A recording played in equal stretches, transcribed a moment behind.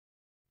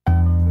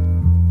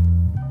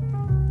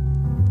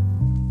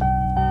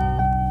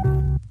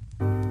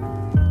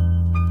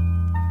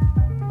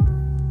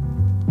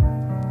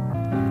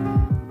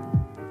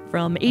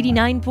From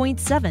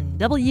 89.7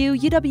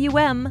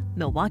 WUWM,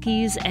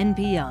 Milwaukee's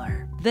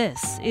NPR,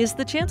 this is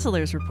the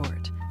Chancellor's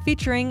Report,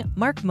 featuring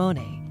Mark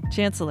Mone,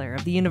 Chancellor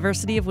of the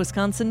University of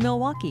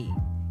Wisconsin-Milwaukee.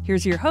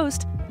 Here's your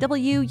host,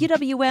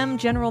 WUWM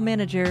General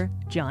Manager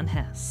John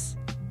Hess.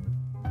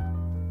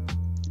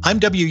 I'm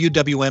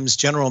WUWM's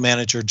General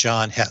Manager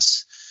John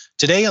Hess.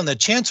 Today on the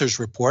Chancellor's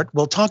Report,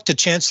 we'll talk to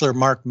Chancellor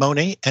Mark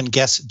Mone and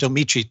guest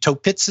Dmitry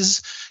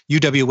Topitzis,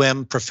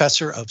 UWM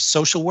Professor of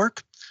Social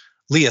Work,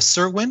 Leah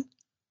Serwin,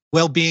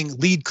 Wellbeing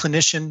Lead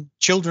Clinician,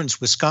 Children's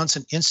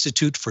Wisconsin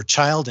Institute for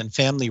Child and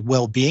Family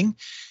Wellbeing,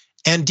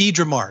 and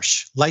Deidre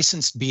Marsh,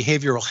 Licensed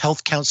Behavioral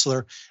Health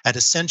Counselor at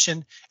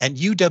Ascension and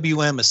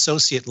UWM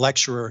Associate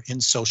Lecturer in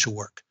Social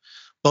Work.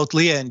 Both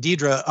Leah and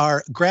Deidre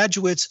are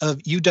graduates of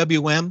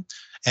UWM,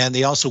 and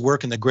they also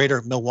work in the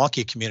greater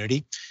Milwaukee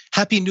community.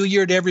 Happy New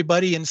Year to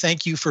everybody, and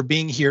thank you for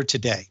being here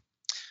today.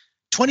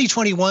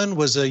 2021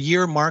 was a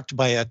year marked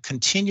by a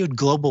continued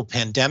global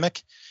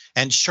pandemic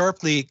and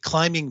sharply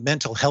climbing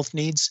mental health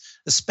needs,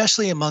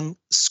 especially among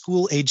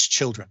school-aged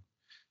children.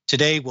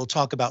 Today, we'll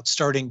talk about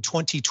starting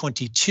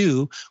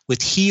 2022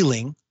 with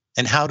healing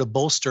and how to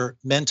bolster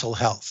mental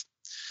health.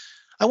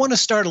 I want to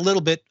start a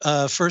little bit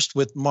first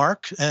with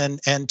Mark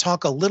and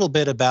talk a little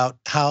bit about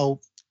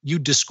how you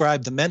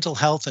describe the mental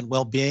health and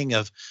well-being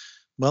of,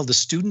 well, the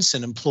students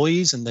and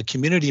employees and the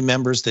community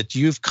members that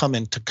you've come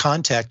into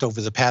contact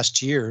over the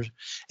past year,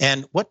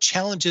 and what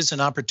challenges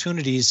and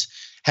opportunities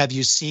have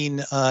you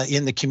seen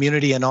in the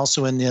community and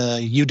also in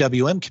the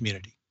UWM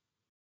community?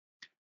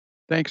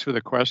 Thanks for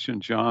the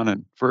question, John.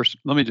 And first,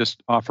 let me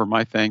just offer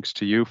my thanks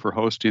to you for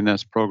hosting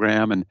this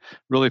program and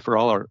really for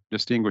all our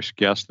distinguished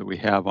guests that we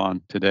have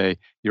on today.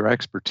 Your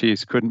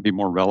expertise couldn't be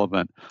more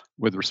relevant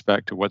with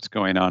respect to what's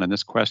going on, and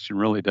this question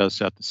really does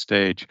set the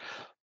stage.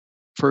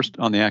 First,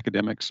 on the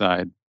academic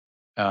side,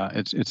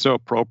 it's so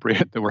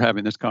appropriate that we're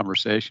having this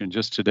conversation.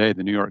 Just today,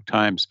 the New York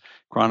Times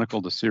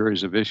chronicled a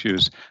series of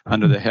issues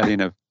under the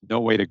heading of No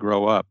Way to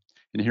Grow Up.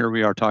 And here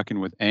we are talking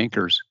with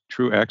anchors,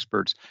 true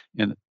experts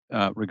in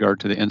regard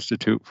to the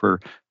Institute for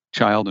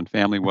Child and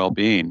Family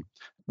Wellbeing.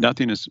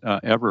 Nothing has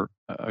ever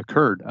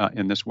occurred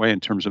in this way in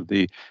terms of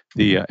the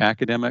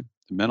academic,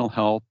 the mental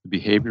health, the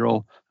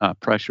behavioral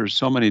pressures,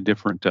 so many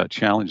different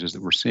challenges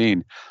that we're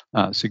seeing,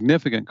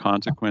 significant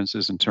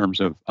consequences in terms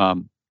of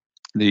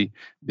the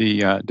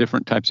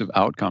different types of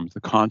outcomes,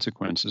 the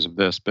consequences of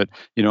this. But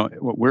you know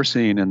what we're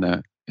seeing in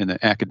the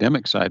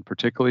academic side,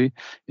 particularly,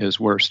 is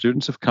where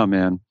students have come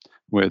in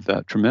with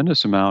a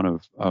tremendous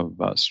amount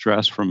of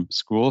stress from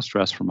school,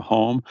 stress from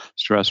home,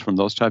 stress from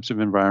those types of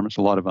environments,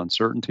 a lot of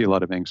uncertainty, a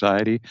lot of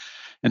anxiety,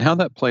 and how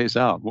that plays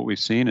out. What we've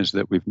seen is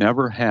that we've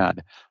never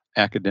had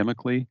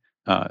academically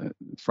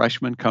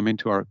freshmen coming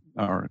to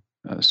our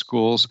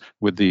schools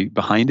with the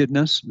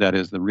behindedness, that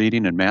is the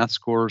reading and math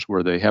scores,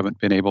 where they haven't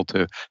been able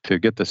to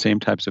get the same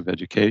types of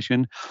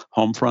education.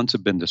 Home fronts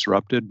have been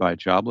disrupted by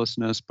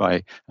joblessness,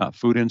 by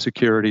food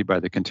insecurity,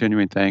 by the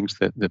continuing things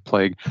that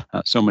plague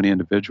so many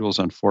individuals,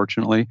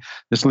 unfortunately.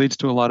 This leads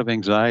to a lot of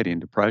anxiety and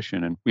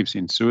depression, and we've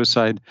seen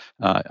suicide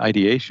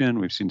ideation,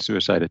 we've seen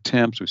suicide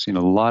attempts, we've seen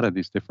a lot of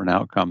these different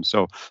outcomes.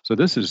 So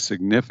this is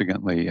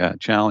significantly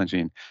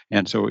challenging.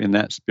 And so in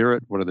that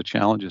spirit, what are the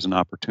challenges and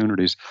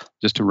opportunities?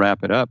 Just to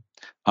wrap it up,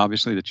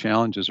 obviously, the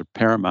challenges are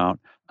paramount.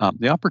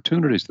 The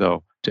opportunities,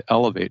 though, to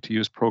elevate, to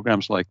use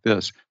programs like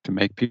this to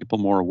make people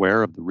more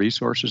aware of the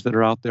resources that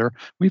are out there.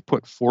 We've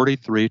put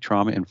 43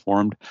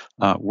 trauma-informed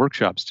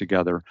workshops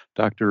together.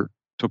 Dr.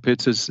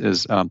 Topitzis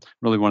is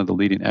really one of the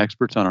leading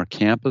experts on our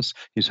campus.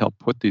 He's helped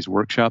put these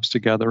workshops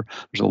together.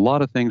 There's a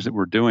lot of things that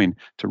we're doing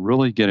to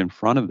really get in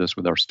front of this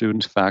with our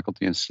students,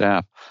 faculty, and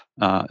staff.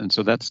 And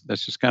so that's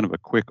just kind of a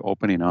quick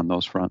opening on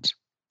those fronts.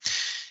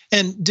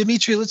 And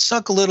Dmitry, let's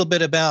talk a little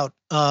bit about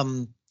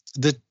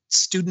the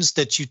students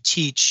that you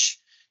teach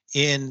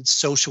in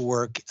social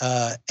work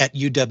at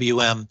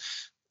UWM.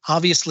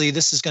 Obviously,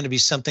 this is going to be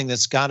something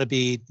that's got to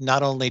be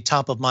not only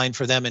top of mind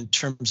for them in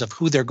terms of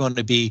who they're going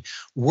to be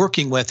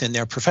working with in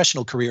their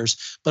professional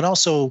careers, but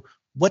also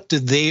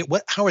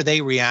how are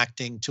they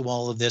reacting to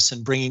all of this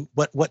and bringing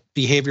what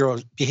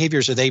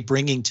behaviors are they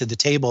bringing to the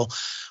table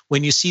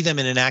when you see them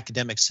in an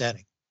academic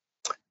setting?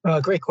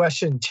 Great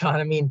question, John.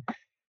 I mean,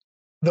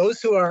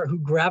 those who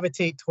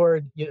gravitate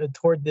toward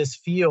this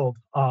field,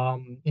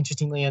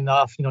 interestingly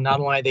enough, not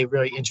only are they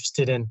really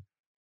interested in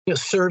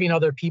serving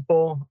other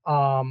people,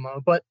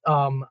 but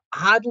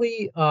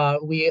oddly,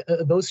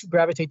 those who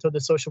gravitate toward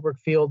the social work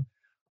field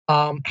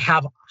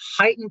have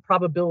heightened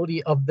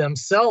probability of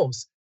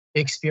themselves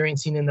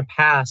experiencing in the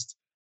past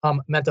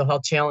mental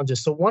health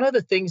challenges. So one of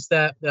the things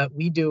that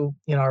we do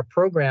in our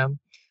program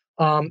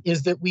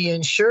is that we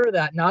ensure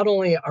that not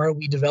only are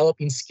we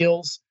developing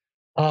skills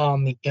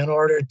in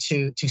order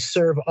to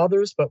serve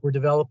others, but we're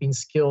developing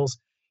skills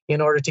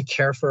in order to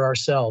care for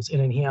ourselves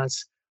and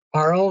enhance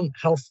our own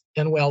health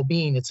and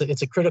well-being. It's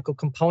a critical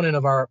component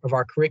of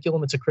our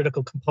curriculum. It's a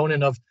critical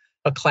component of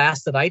a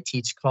class that I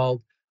teach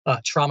called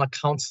trauma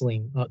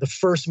counseling. The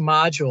first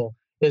module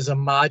is a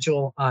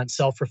module on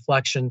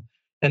self-reflection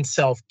and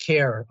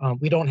self-care.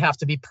 We don't have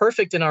to be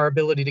perfect in our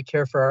ability to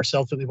care for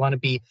ourselves, but we want to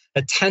be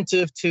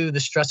attentive to the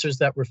stressors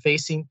that we're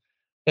facing.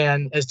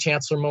 And as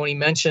Chancellor Mone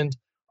mentioned,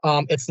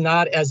 it's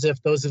not as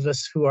if those of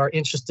us who are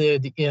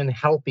interested in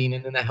helping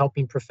and in the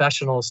helping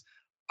professionals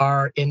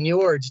are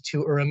inured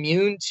to or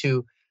immune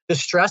to the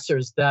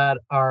stressors that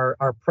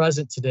are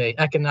present today: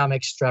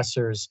 economic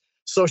stressors,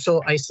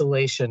 social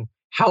isolation,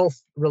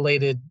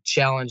 health-related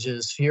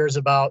challenges, fears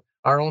about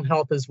our own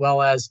health as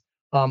well as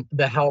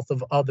the health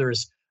of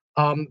others,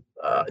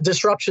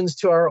 disruptions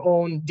to our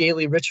own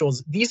daily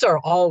rituals. These are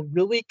all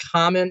really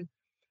common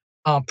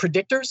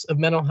predictors of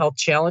mental health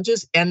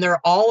challenges, and they're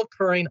all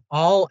occurring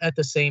all at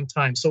the same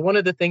time. So one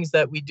of the things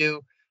that we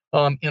do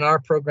in our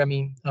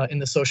programming in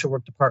the social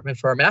work department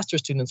for our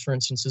master's students, for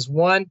instance, is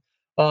one,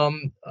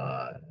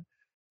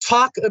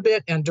 talk a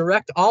bit and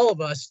direct all of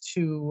us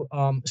to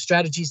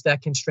strategies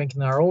that can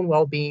strengthen our own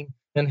well-being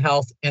and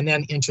health, and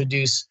then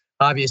introduce,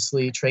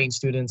 obviously, train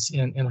students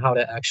in how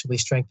to actually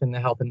strengthen the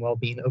health and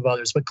well-being of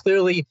others. But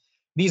clearly,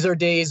 these are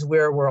days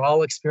where we're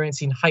all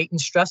experiencing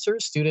heightened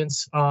stressors.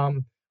 Students,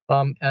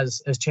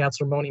 as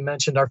Chancellor Mone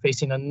mentioned, are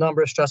facing a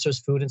number of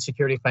stressors: food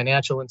insecurity,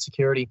 financial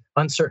insecurity,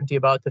 uncertainty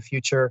about the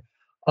future.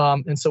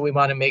 And so we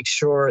want to make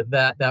sure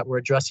that we're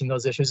addressing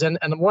those issues. And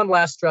one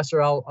last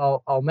stressor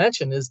I'll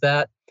mention is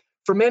that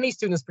for many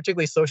students,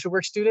 particularly social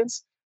work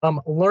students,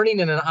 learning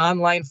in an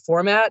online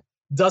format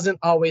doesn't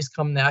always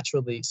come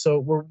naturally. So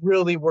we're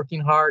really working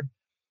hard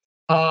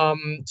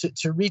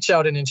to reach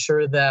out and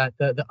ensure that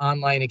the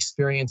online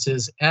experience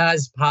is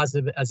as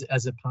positive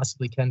as it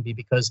possibly can be,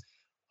 because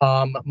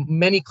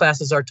many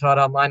classes are taught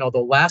online,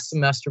 although last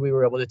semester we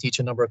were able to teach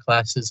a number of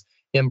classes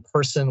in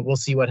person. We'll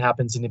see what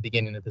happens in the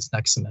beginning of this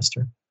next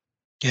semester.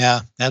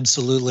 Yeah,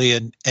 absolutely.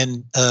 And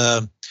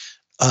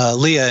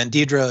Leah and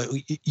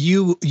Deidre,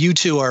 you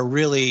two are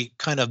really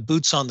kind of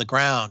boots on the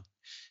ground,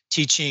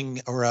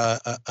 teaching or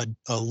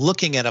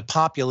looking at a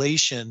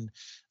population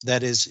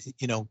that is,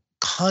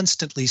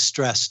 constantly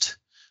stressed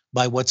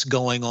by what's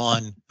going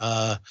on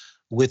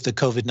with the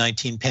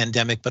COVID-19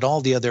 pandemic, but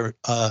all the other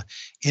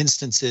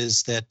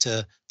instances that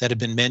have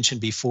been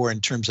mentioned before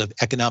in terms of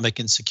economic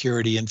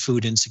insecurity and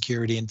food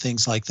insecurity and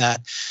things like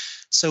that.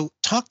 So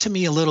talk to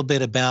me a little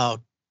bit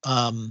about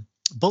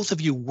both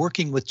of you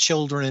working with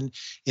children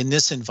in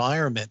this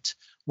environment.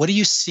 What are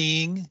you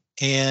seeing,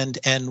 and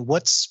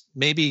what's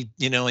maybe,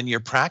 in your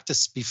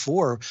practice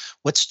before,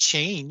 what's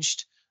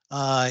changed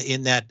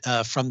in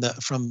that from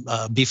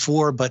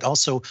before, but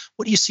also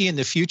what do you see in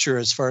the future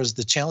as far as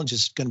the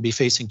challenges going to be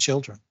facing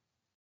children?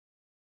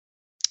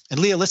 And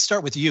Leah, let's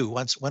start with you.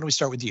 Why don't we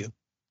start with you?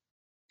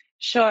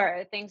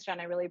 Sure. Thanks, John.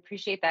 I really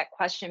appreciate that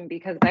question,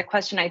 because that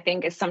question, I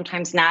think, is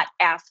sometimes not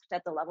asked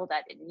at the level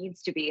that it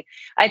needs to be.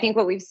 I think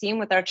what we've seen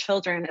with our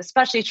children,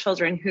 especially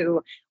children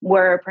who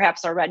were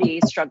perhaps already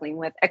struggling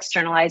with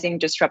externalizing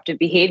disruptive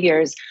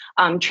behaviors,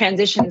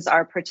 transitions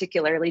are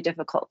particularly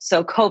difficult.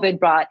 So COVID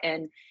brought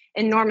an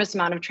enormous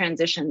amount of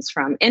transitions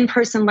from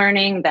in-person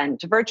learning, then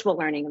to virtual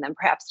learning, and then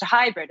perhaps to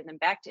hybrid, and then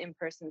back to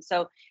in-person.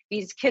 So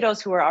these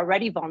kiddos who are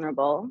already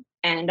vulnerable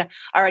and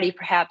already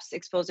perhaps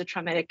exposed to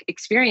traumatic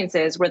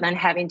experiences were then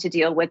having to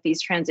deal with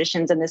these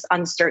transitions and this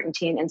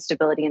uncertainty and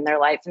instability in their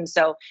life. And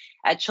so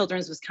at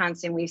Children's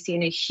Wisconsin, we've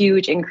seen a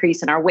huge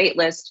increase in our wait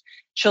list,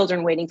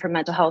 children waiting for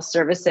mental health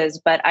services.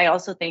 But I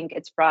also think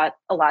it's brought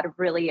a lot of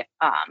really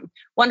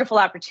wonderful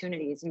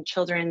opportunities. And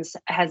Children's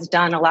has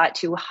done a lot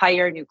to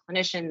hire new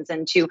clinicians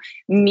and to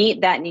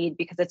meet that need,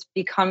 because it's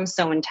become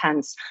so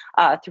intense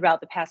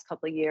throughout the past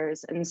couple of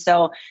years. And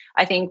so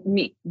I think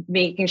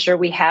making sure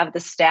we have the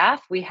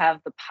staff, we have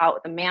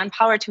the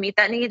manpower to meet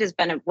that need has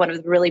been one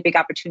of the really big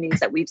opportunities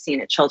that we've seen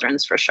at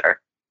Children's, for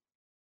sure.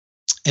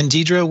 And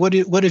Deidre,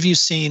 what have you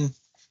seen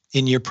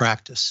in your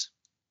practice?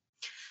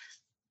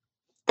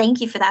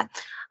 Thank you for that.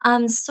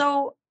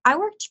 So I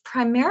worked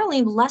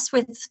primarily less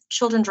with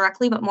children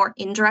directly, but more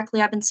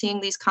indirectly. I've been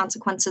seeing these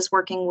consequences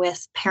working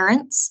with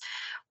parents.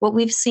 What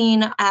we've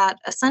seen at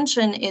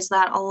Ascension is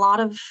that a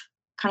lot of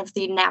kind of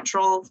the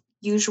natural,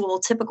 usual,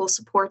 typical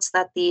supports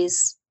that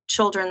these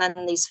children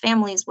and these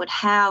families would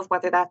have,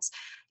 whether that's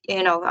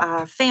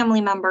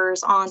family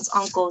members, aunts,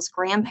 uncles,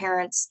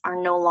 grandparents, are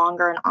no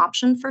longer an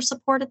option for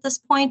support at this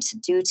point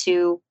due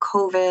to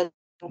COVID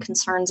and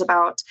concerns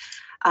about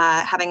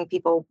having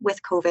people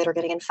with COVID or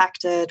getting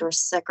infected or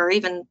sick, or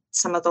even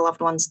some of the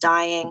loved ones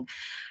dying.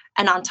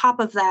 And on top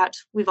of that,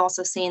 we've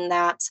also seen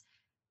that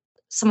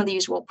some of the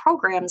usual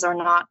programs are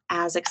not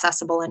as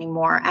accessible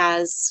anymore.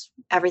 As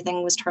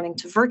everything was turning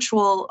to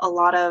virtual, a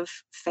lot of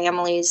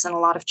families and a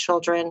lot of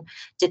children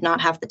did not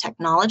have the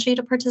technology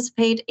to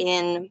participate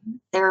in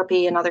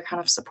therapy and other kind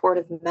of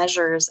supportive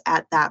measures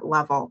at that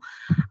level.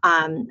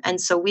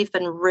 And so we've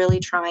been really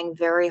trying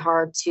very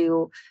hard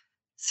to,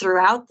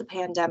 throughout the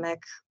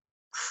pandemic,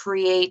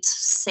 create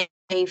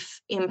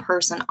safe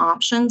in-person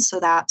options so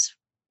that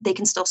they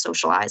can still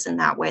socialize in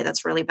that way.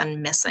 That's really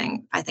been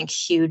missing, I think,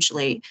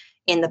 hugely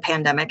in the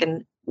pandemic.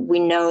 And we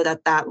know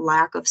that that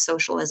lack of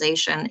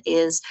socialization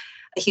is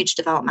a huge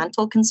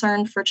developmental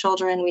concern for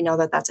children. We know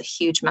that that's a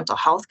huge mental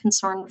health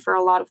concern for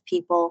a lot of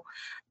people.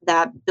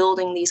 that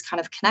building these kind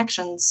of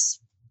connections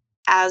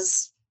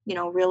as,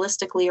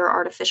 realistically or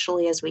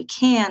artificially as we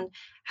can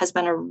has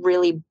been a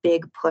really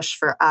big push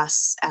for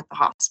us at the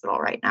hospital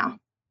right now.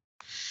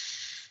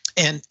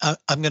 And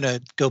I'm going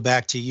to go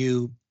back to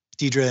you,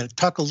 Deidre, and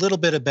talk a little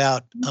bit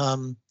about,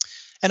 and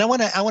I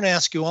want to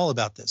ask you all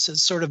about this.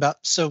 It's sort of about,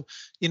 so,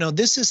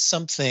 this is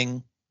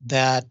something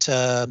that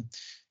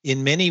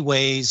in many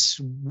ways,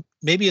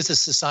 maybe as a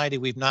society,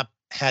 we've not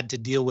had to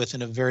deal with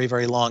in a very,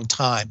 very long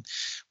time.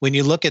 When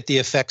you look at the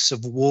effects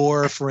of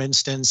war, for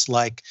instance,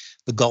 like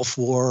the Gulf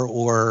War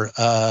or,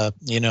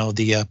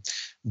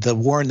 the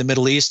war in the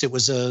Middle East, it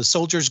was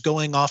soldiers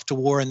going off to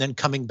war and then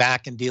coming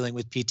back and dealing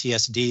with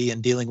PTSD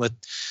and dealing with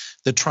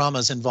the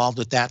traumas involved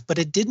with that. But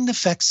it didn't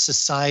affect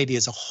society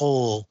as a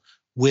whole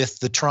with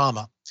the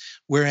trauma.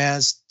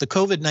 Whereas the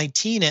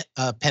COVID-19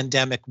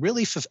 pandemic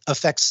really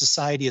affects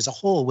society as a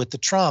whole with the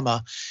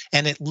trauma,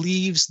 and it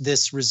leaves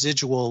this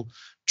residual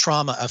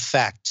trauma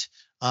effect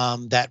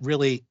that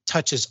really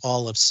touches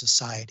all of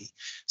society.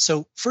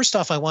 So first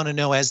off, I want to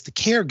know, as the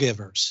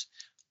caregivers,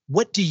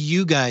 what do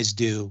you guys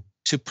do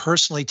to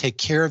personally take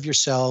care of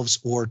yourselves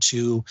or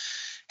to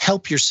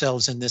help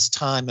yourselves in this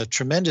time of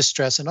tremendous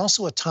stress and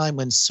also a time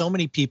when so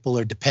many people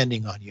are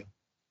depending on you?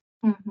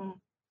 Mm-hmm.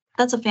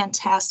 That's a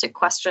fantastic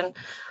question.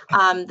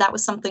 That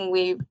was something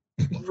we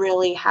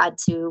really had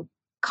to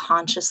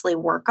consciously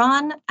work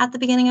on at the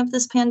beginning of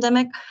this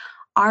pandemic.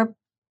 Our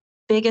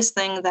biggest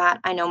thing that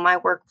I know my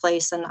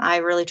workplace and I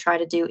really try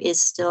to do is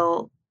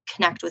still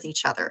connect with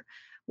each other.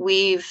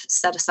 We've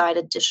set aside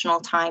additional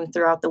time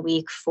throughout the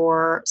week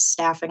for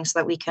staffing so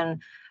that we can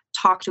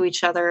talk to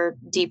each other,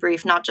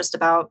 debrief, not just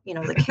about,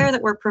 the care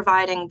that we're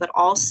providing, but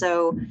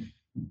also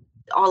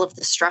all of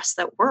the stress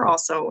that we're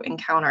also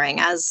encountering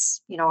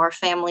as, our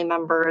family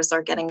members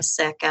are getting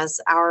sick, as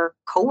our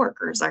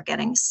coworkers are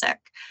getting sick.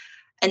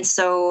 And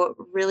so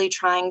really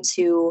trying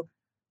to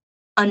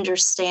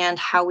understand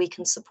how we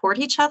can support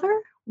each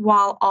other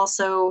while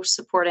also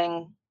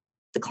supporting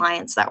the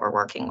clients that we're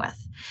working with.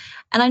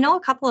 And I know a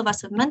couple of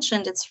us have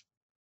mentioned it's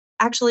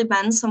actually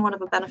been somewhat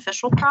of a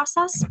beneficial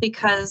process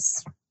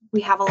because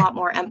we have a lot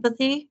more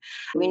empathy.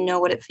 We know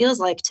what it feels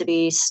like to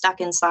be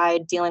stuck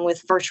inside dealing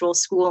with virtual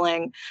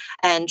schooling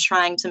and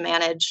trying to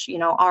manage,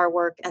 our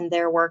work and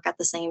their work at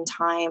the same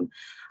time.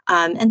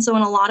 And so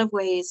in a lot of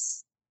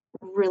ways,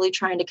 really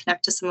trying to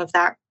connect to some of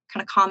that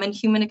kind of common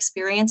human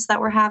experience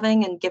that we're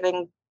having and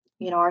giving,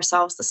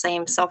 ourselves the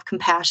same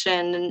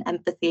self-compassion and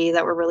empathy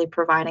that we're really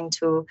providing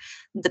to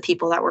the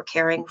people that we're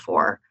caring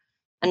for,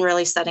 and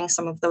really setting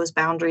some of those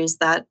boundaries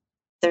that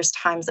there's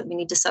times that we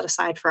need to set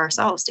aside for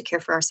ourselves to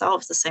care for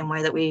ourselves the same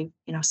way that we,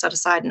 set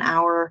aside an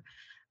hour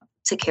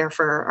to care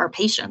for our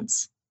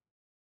patients.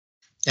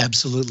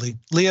 Absolutely.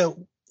 Leah,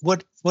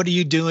 what are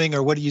you doing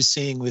or what are you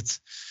seeing with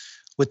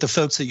the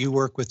folks that you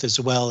work with as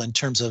well in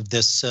terms of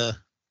this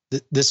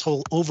this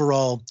whole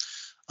overall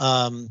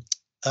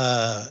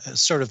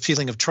sort of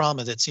feeling of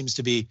trauma that seems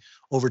to be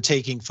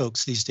overtaking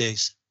folks these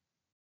days?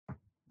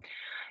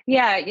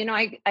 Yeah,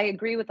 I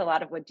agree with a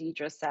lot of what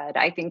Deidre said.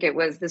 I think it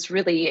was this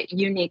really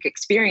unique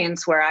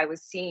experience where I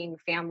was seeing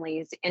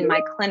families in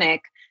my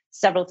clinic,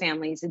 several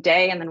families a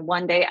day, and then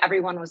one day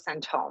everyone was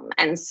sent home.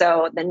 And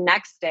so the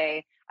next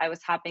day I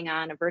was hopping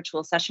on a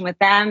virtual session with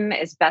them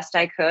as best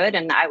I could.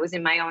 And I was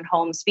in my own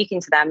home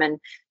speaking to them. And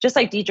just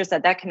like Deidre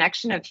said, that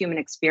connection of human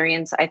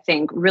experience, I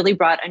think, really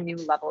brought a new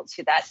level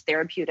to that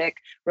therapeutic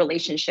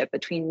relationship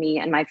between me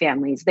and my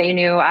families. They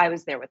knew I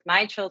was there with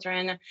my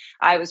children.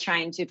 I was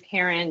trying to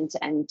parent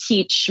and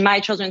teach my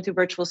children through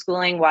virtual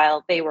schooling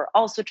while they were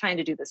also trying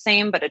to do the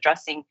same, but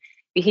addressing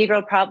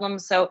behavioral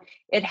problems. So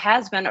it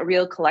has been a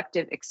real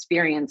collective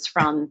experience,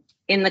 from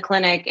in the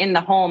clinic, in the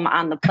home,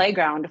 on the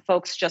playground,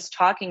 folks just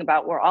talking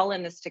about we're all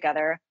in this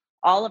together.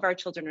 All of our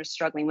children are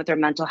struggling with their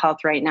mental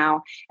health right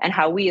now, and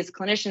how we as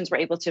clinicians were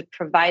able to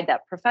provide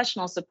that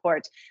professional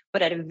support,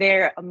 but at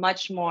a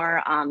much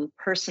more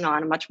personal,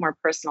 on a much more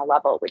personal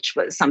level, which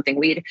was something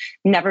we'd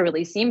never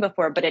really seen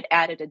before, but it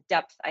added a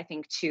depth, I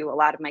think, to a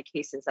lot of my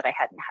cases that I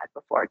hadn't had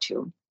before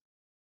too.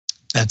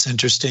 That's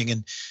interesting.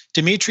 And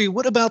Dimitri,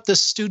 what about the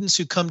students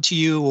who come to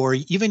you, or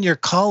even your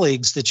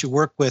colleagues that you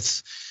work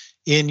with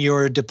in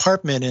your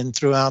department and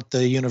throughout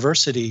the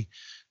university?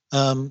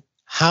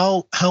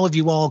 How have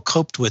you all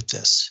coped with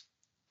this?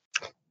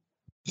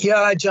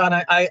 Yeah, John,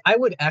 I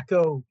would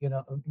echo,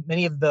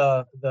 many of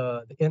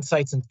the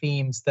insights and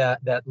themes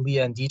that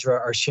Leah and Deidre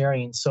are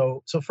sharing.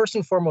 So first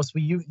and foremost,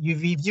 you've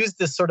used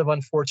this sort of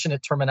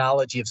unfortunate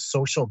terminology of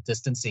social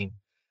distancing.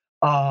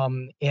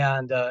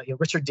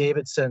 Richard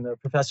Davidson, a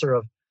professor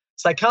of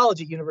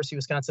psychology at University of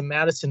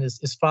Wisconsin-Madison,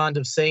 is fond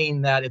of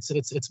saying that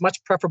it's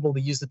much preferable to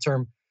use the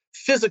term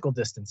physical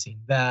distancing.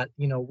 That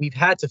we've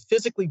had to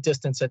physically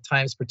distance at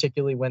times,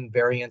 particularly when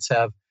variants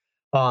have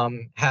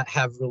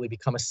really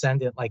become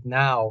ascendant, like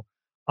now.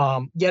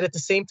 Yet at the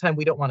same time,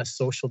 we don't want to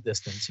social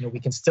distance. We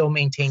can still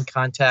maintain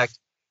contact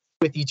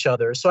with each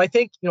other. So I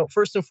think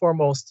first and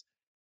foremost,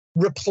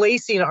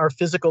 replacing our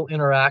physical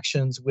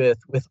interactions with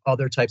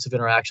other types of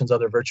interactions,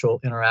 other virtual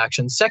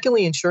interactions.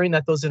 Secondly, ensuring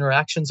that those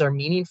interactions are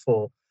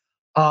meaningful.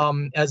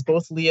 as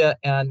both Leah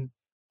and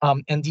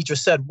Deidre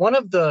said, one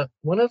of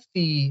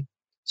the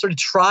sort of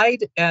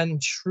tried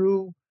and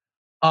true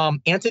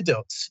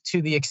antidotes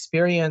to the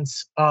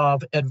experience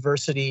of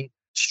adversity,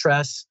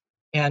 stress,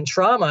 and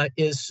trauma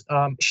is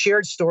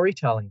shared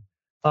storytelling.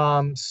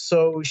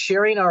 So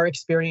sharing our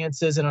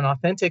experiences in an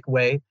authentic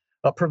way,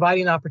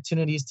 providing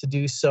opportunities to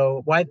do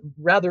so,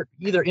 rather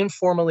either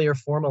informally or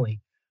formally,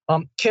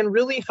 can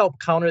really help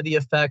counter the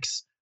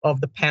effects of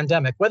the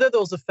pandemic, whether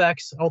those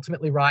effects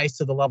ultimately rise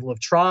to the level of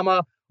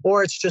trauma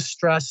or it's just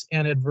stress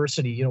and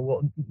adversity.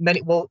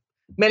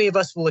 Many of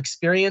us will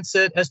experience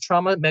it as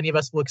trauma. Many of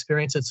us will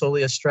experience it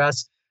solely as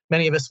stress.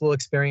 Many of us will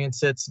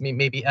experience it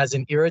maybe as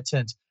an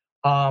irritant.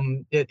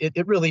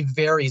 It really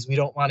varies. We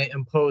don't want to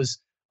impose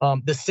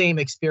the same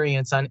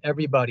experience on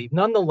everybody.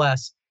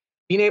 Nonetheless,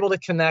 being able to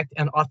connect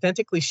and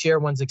authentically share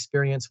one's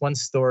experience,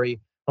 one's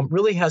story,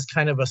 really has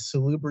kind of a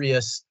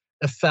salubrious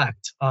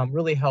effect.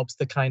 Really helps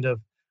to kind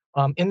of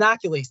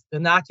inoculate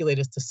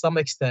us to some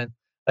extent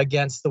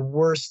against the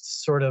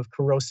worst sort of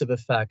corrosive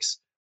effects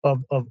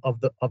of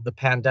the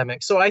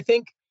pandemic. So I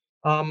think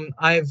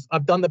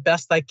I've done the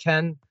best I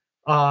can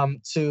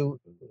to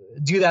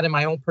do that in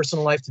my own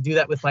personal life, to do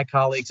that with my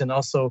colleagues, and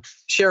also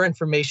share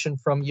information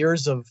from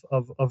years of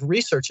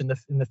research in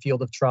the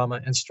field of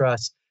trauma and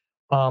stress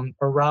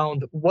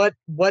around what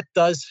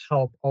does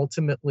help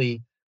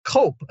ultimately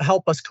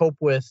help us cope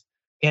with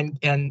and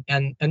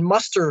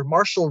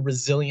marshal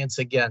resilience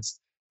against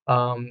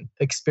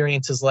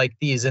experiences like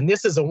these. And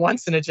this is a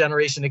once in a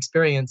generation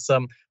experience,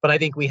 but I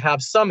think we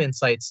have some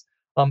insights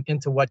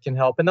into what can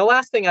help. And the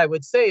last thing I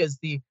would say is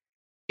the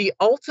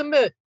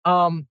ultimate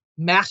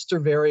master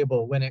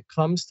variable when it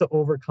comes to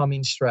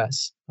overcoming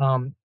stress,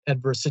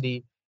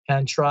 adversity,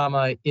 and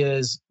trauma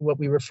is what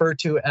we refer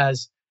to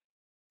as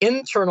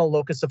internal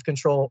locus of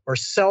control, or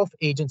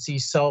self-agency,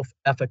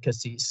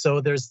 self-efficacy. So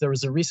there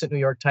was a recent New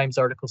York Times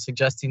article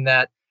suggesting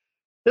that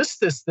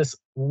this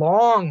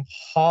long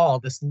haul,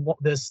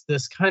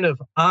 this kind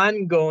of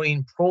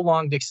ongoing,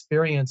 prolonged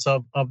experience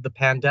of the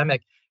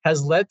pandemic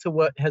has led to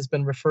what has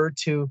been referred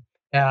to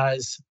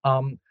as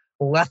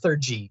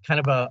lethargy, kind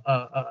of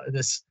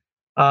this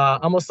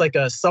almost like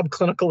a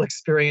subclinical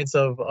experience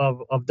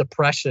of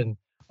depression,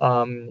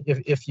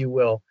 if you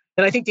will.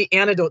 And I think the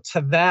antidote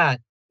to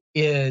that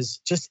is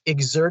just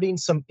exerting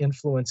some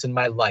influence in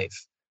my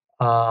life,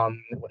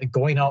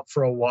 going out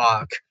for a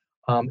walk,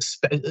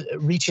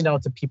 reaching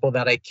out to people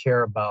that I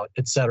care about,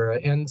 et cetera.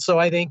 And so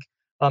I think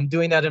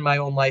doing that in my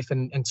own life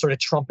and sort of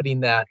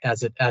trumpeting that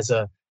as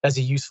a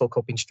useful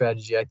coping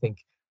strategy, I think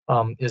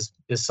is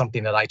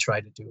something that I try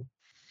to do.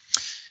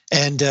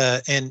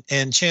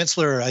 And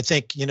Chancellor, I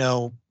think,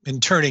 in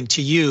turning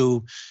to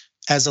you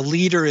as a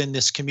leader in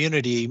this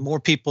community, a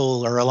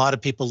lot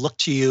of people look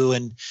to you,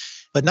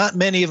 but not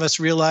many of us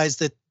realize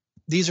that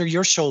these are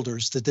your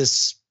shoulders that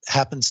this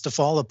happens to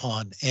fall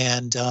upon.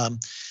 And there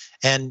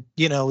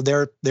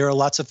are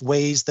lots of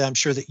ways that I'm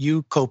sure that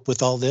you cope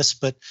with all this,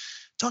 but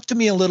talk to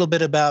me a little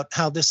bit about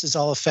how this has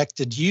all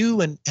affected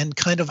you and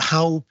kind of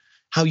how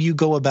you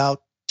go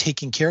about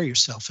taking care of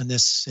yourself in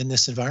this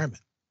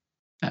environment.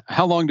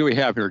 How long do we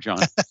have here, John?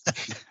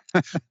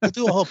 We'll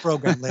do a whole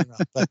program later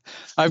on. But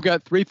I've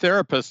got 3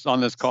 therapists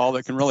on this call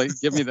that can really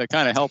give me the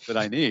kind of help that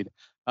I need.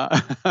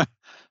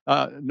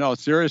 No,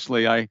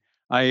 seriously,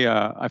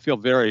 I feel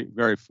very,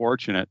 very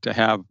fortunate to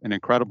have an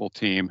incredible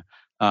team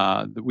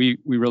that we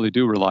really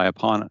do rely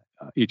upon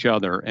each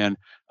other. And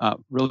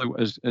really,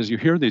 as you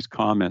hear these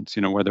comments,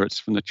 whether it's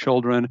from the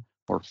children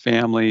or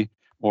family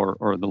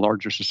or the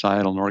larger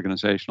societal and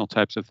organizational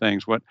types of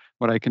things, what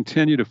I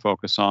continue to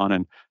focus on,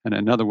 and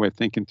another way of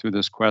thinking through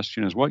this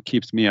question is what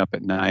keeps me up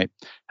at night.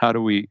 How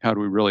do we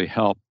really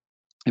help?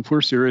 If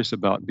we're serious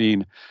about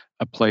being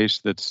a place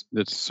that's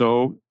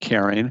so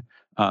caring,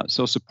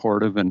 so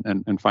supportive,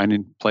 and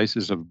finding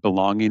places of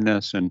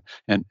belongingness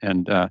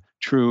and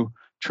true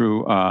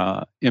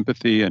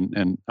empathy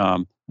and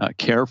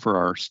care for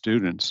our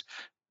students,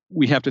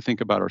 we have to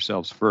think about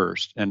ourselves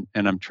first. And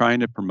I'm trying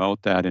to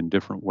promote that in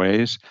different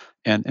ways.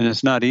 And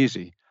it's not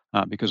easy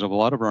because of a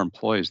lot of our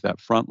employees,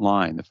 that front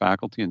line, the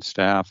faculty and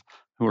staff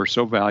who are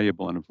so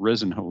valuable and have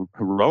risen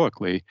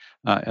heroically.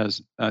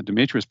 As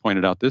Demetrius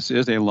pointed out, this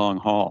is a long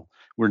haul.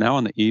 We're now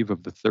on the eve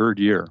of the 3rd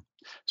year.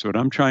 So what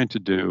I'm trying to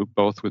do,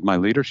 both with my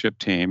leadership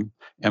team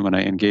and when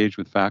I engage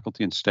with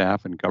faculty and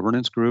staff and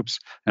governance groups,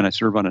 and I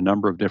serve on a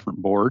number of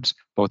different boards,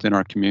 both in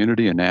our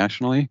community and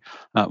nationally,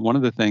 one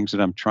of the things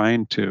that I'm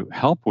trying to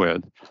help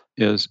with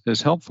is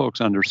help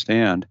folks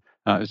understand.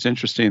 It's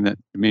interesting that,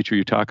 Dimitri,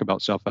 you talk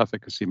about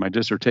self-efficacy. My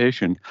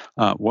dissertation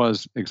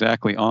was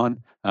exactly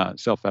on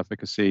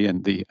self-efficacy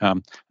and the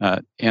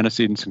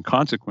antecedents and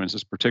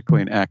consequences,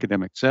 particularly in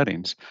academic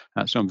settings.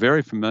 So I'm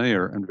very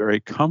familiar and very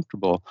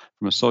comfortable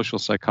from a social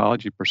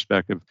psychology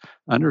perspective,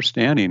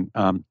 understanding,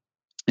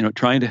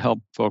 trying to help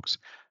folks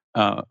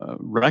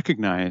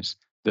recognize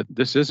that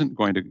this isn't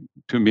going to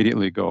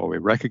immediately go away.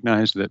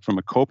 Recognize that from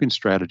a coping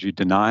strategy,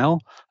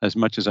 denial, as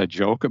much as I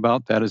joke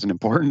about that as an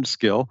important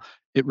skill,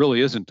 it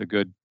really isn't a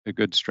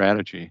good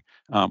strategy.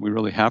 We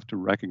really have to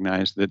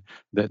recognize that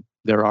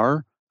there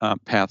are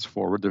paths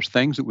forward. There's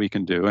things that we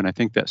can do, and I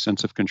think that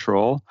sense of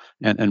control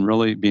and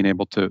really being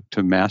able to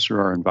master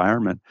our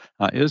environment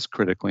is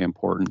critically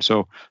important.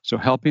 So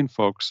helping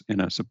folks in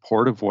a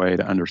supportive way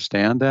to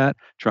understand that,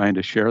 trying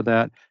to share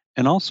that,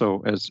 and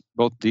also, as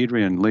both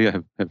Deidre and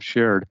Leah have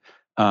shared,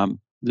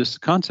 this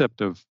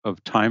concept of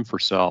time for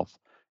self.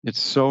 It's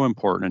so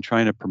important, and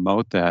trying to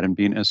promote that and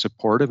being as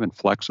supportive and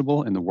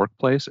flexible in the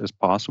workplace as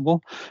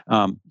possible.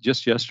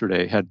 Just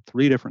yesterday, had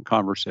 3 different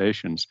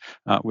conversations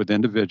with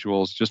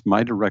individuals, just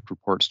my direct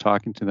reports,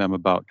 talking to them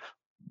about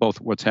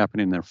both what's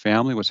happening in their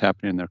family, what's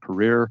happening in their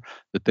career,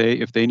 that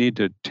if they need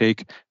to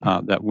take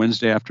that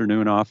Wednesday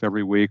afternoon off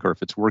every week, or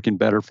if it's working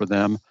better for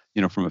them,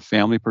 from a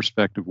family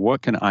perspective,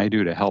 what can I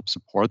do to help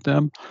support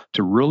them,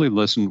 to really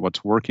listen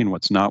what's working,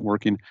 what's not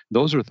working.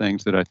 Those are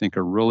things that I think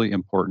are really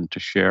important to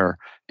share.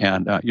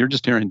 And you're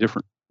just hearing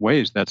different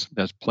ways that's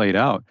played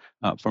out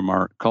from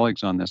our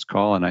colleagues on this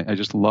call. And I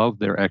just love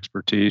their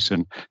expertise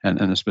and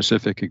the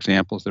specific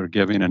examples they're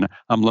giving. And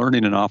I'm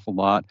learning an awful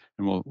lot,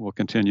 and we'll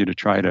continue to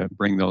try to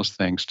bring those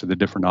things to the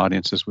different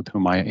audiences with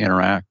whom I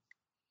interact.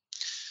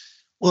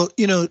 Well,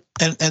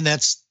 and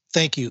that's,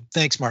 thank you.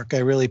 Thanks, Mark. I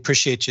really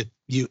appreciate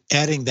you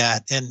adding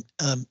that. And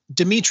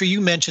Dimitri,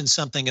 you mentioned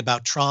something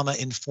about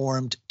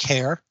trauma-informed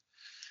care,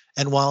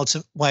 and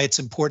why it's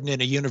important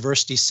in a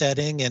university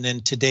setting and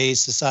in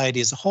today's society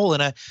as a whole.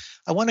 And I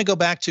want to go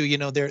back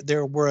to,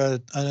 there were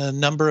a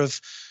number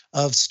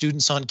of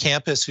students on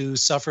campus who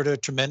suffered a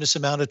tremendous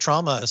amount of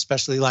trauma,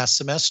 especially last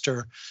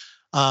semester.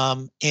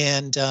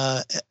 And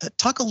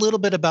talk a little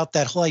bit about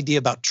that whole idea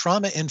about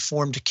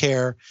trauma-informed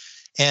care,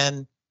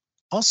 and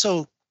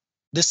also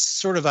this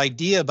sort of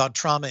idea about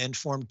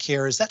trauma-informed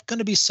care. Is that going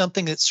to be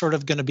something that's sort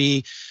of going to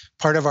be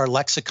part of our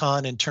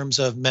lexicon in terms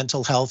of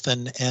mental health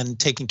and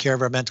taking care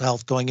of our mental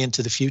health going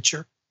into the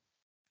future?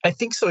 I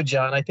think so,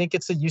 John. I think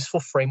it's a useful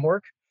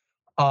framework.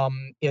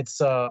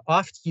 It's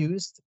oft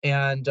used,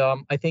 and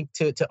I think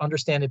to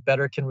understand it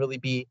better can really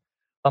be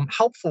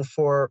helpful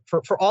for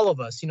all of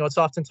us. It's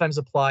oftentimes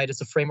applied.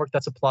 It's a framework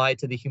that's applied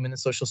to the human and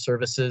social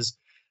services,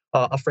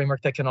 a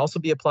framework that can also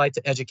be applied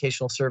to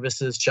educational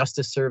services,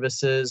 justice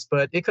services,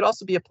 but it could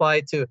also be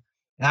applied to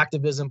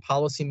activism,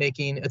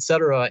 policymaking, et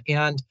cetera.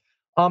 And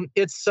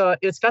it's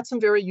got some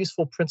very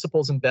useful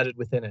principles embedded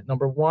within it.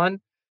 Number one,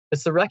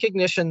 it's the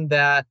recognition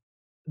that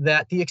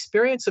the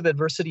experience of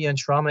adversity and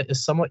trauma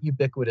is somewhat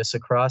ubiquitous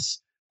across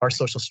our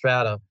social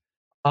strata.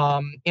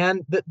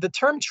 And the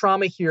term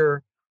trauma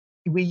here,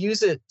 we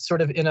use it sort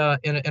of in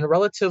a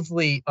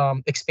relatively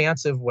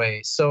expansive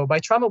way. So by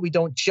trauma, we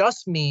don't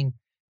just mean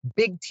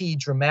big T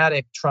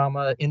dramatic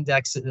trauma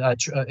index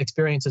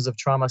experiences of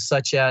trauma,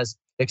 such as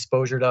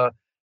exposure to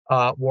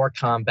war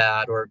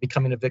combat, or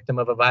becoming a victim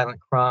of a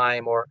violent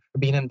crime, or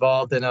being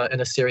involved in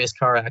a serious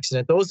car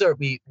accident. Those are,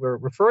 we're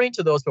referring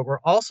to those, but we're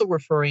also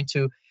referring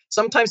to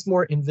sometimes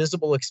more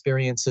invisible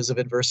experiences of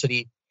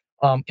adversity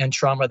and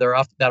trauma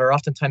that are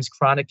oftentimes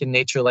chronic in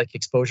nature, like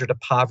exposure to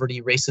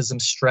poverty,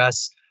 racism,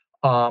 stress,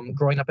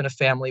 growing up in a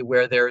family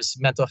where there's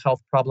mental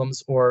health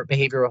problems or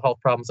behavioral health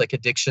problems like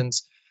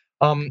addictions.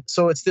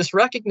 So it's this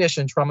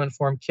recognition,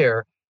 trauma-informed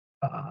care,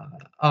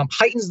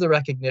 heightens the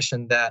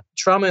recognition that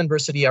trauma and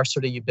adversity are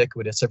sort of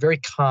ubiquitous. They're very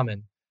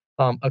common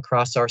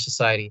across our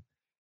society.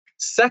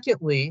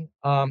 Secondly,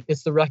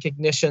 it's the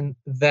recognition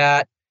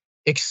that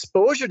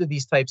exposure to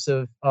these types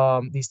of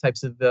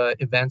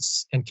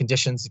events and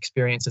conditions,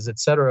 experiences, et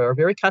cetera, are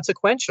very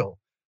consequential.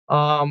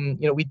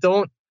 We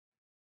don't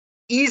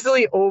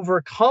easily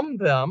overcome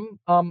them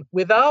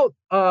without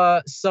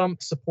some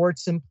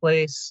supports in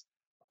place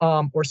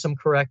or some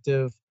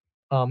corrective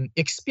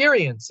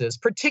experiences,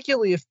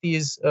 particularly if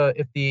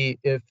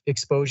if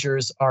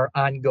exposures are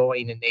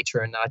ongoing in nature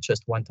and not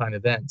just one-time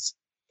events.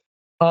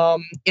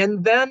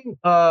 And then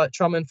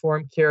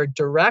trauma-informed care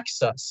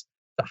directs us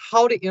to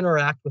how to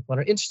interact with one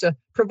another, to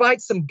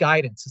provide some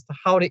guidance as to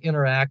how to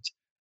interact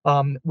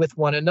with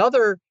one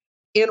another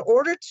in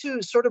order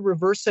to sort of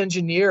reverse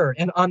engineer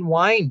and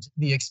unwind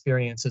the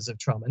experiences of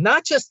trauma,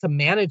 not just to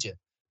manage it,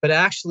 but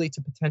actually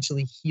to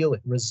potentially heal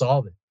it,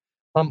 resolve it.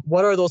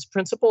 What are those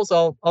principles?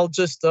 I'll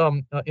just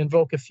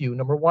invoke a few.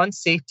 Number one,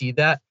 safety,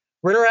 that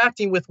we're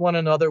interacting with one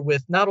another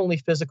with not only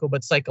physical,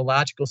 but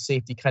psychological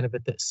safety kind of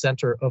at the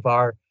center of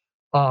our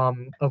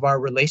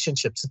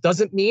relationships. It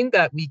doesn't mean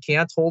that we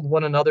can't hold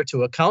one another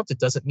to account. It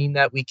doesn't mean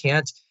that we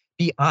can't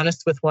be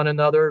honest with one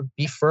another,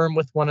 be firm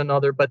with one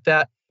another, but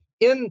that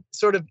in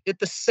sort of at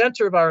the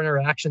center of our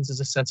interactions is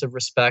a sense of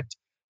respect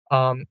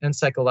and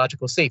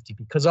psychological safety,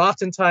 because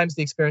oftentimes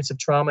the experience of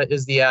trauma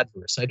is the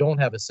adverse. I don't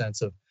have a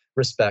sense of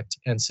respect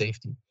and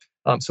safety.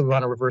 So we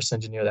want to reverse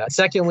engineer that.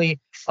 Secondly,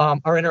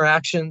 our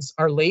interactions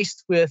are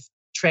laced with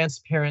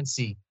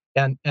transparency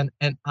and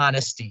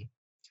honesty.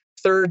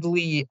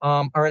 Thirdly,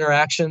 our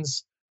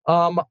interactions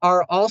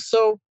are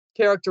also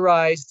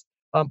characterized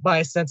by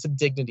a sense of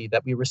dignity,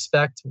 that we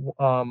respect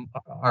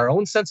our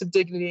own sense of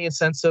dignity and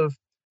sense of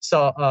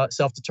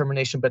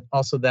self-determination, but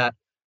also that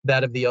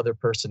of the other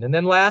person. And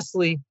then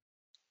lastly,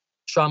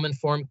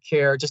 trauma-informed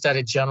care, just at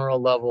a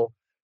general level,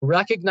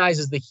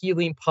 recognizes the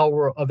healing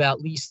power of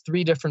at least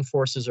 3 different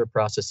forces or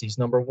processes.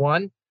 Number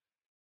 1,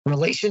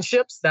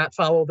 relationships that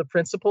follow the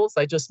principles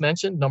I just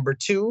mentioned. Number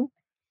 2,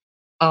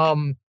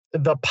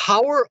 the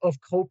power of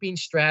coping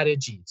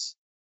strategies.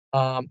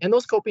 And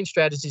those coping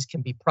strategies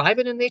can be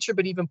private in nature,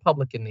 but even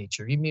public in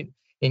nature. Even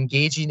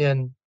engaging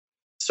in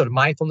sort of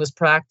mindfulness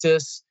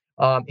practice,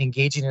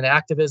 engaging in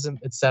activism,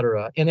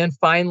 etc. And then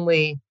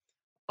finally,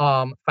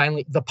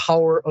 the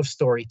power of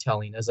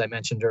storytelling, as I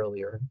mentioned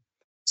earlier.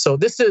 So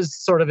this is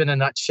sort of in a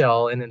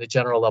nutshell and in a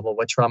general level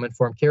what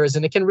trauma-informed care is,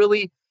 and it can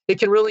really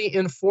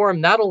inform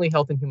not only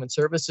health and human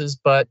services,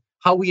 but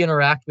how we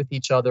interact with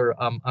each other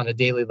on a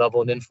daily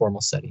level in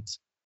informal settings.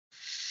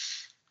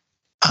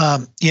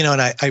 And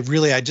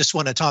I just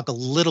want to talk a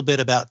little bit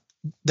about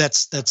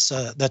that's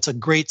a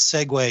great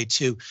segue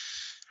to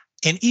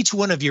in each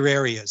one of your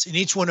areas, in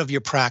each one of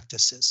your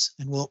practices,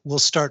 and we'll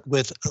start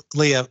with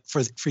Leah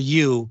for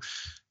you,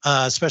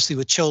 especially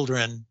with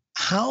children.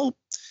 How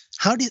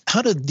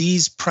do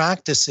these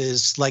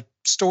practices like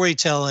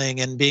storytelling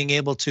and being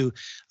able to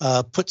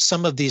put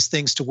some of these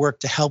things to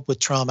work to help with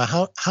trauma,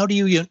 how do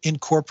you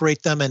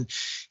incorporate them? And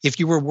if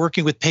you were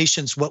working with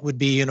patients, what would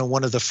be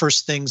one of the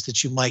first things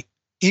that you might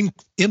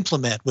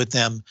implement with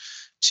them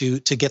to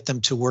get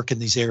them to work in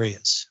these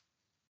areas?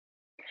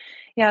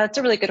 Yeah, that's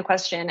a really good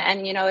question.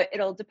 And,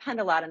 it'll depend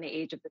a lot on the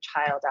age of the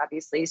child,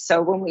 obviously.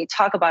 So when we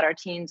talk about our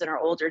teens and our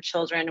older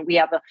children, we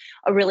have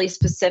a really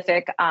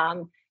specific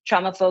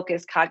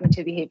trauma-focused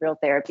cognitive behavioral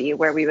therapy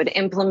where we would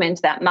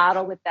implement that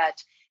model with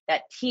that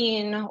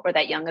teen or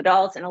that young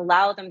adult and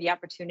allow them the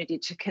opportunity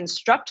to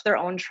construct their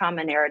own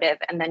trauma narrative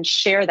and then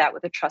share that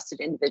with a trusted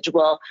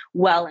individual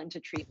well into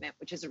treatment,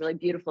 which is a really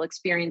beautiful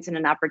experience and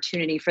an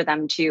opportunity for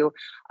them to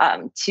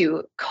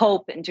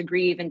cope and to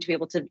grieve and to be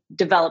able to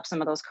develop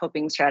some of those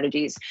coping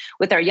strategies.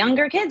 With our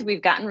younger kids,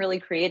 we've gotten really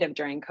creative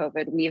during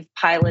COVID. We've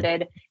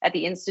piloted at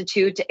the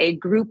Institute a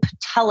group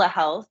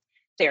telehealth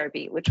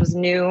therapy, which was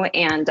new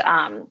and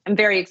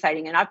very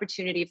exciting, an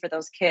opportunity for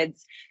those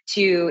kids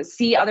to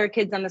see other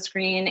kids on the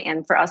screen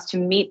and for us to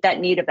meet that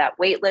need of that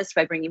wait list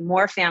by bringing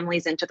more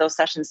families into those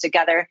sessions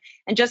together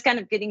and just kind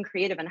of getting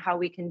creative in how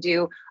we can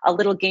do a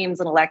little games,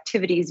 little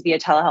activities via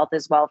telehealth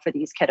as well for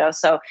these kiddos.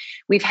 So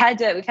we've had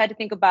to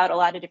think about a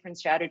lot of different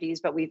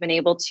strategies, but we've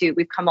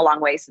come a long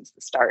way since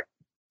the start.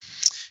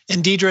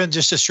 And Deidre, in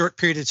just a short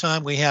period of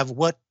time, we have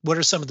what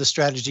are some of the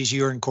strategies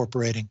you're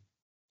incorporating?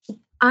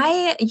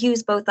 I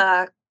use both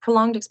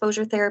prolonged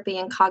exposure therapy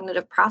and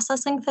cognitive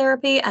processing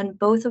therapy, and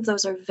both of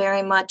those are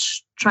very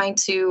much trying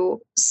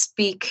to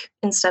speak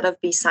instead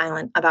of be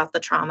silent about the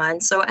trauma.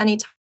 And so any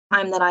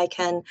time that I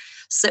can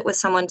sit with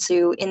someone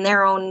to, in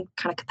their own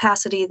kind of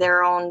capacity,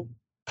 their own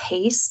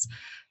pace,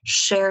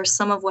 share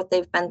some of what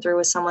they've been through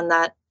with someone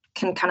that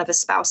can kind of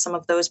espouse some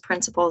of those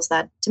principles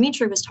that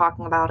Dimitri was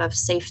talking about of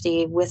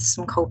safety with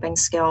some coping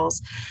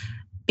skills.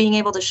 Being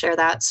able to share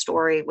that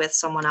story with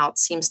someone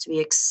else seems to be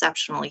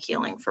exceptionally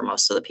healing for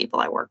most of the people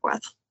I work with.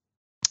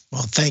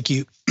 Well, thank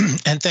you.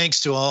 And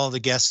thanks to all the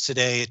guests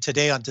today.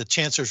 Today on the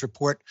Chancellor's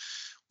Report,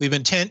 we've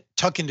been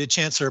talking to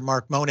Chancellor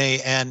Mark Mone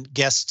and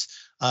guest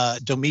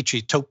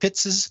Dimitri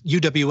Topitzes,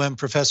 UWM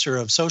Professor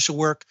of Social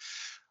Work,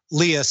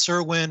 Leah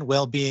Serwin,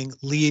 Wellbeing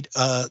Lead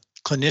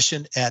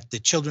Clinician at the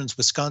Children's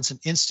Wisconsin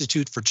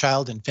Institute for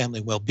Child and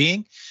Family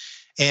Wellbeing,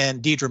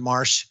 and Deidre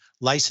Marsh,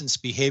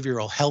 Licensed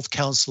Behavioral Health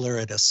Counselor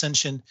at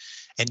Ascension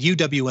and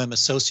UWM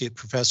Associate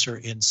Professor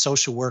in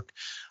Social Work.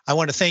 I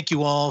want to thank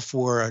you all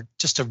for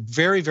just a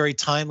very, very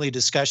timely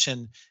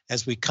discussion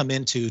as we come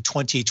into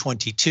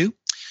 2022.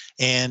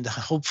 And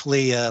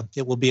hopefully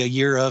it will be a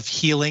year of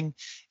healing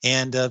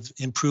and of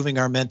improving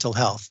our mental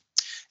health.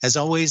 As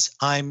always,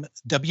 I'm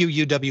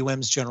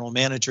WUWM's General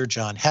Manager,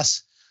 John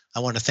Hess.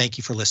 I want to thank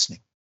you for listening.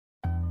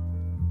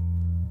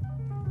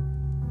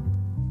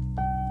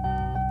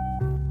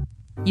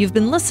 You've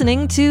been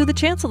listening to The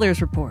Chancellor's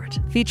Report,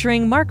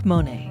 featuring Mark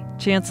Mone,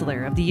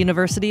 Chancellor of the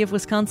University of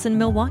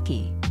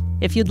Wisconsin-Milwaukee.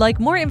 If you'd like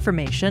more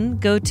information,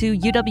 go to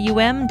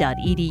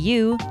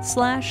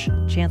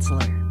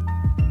uwm.edu/chancellor.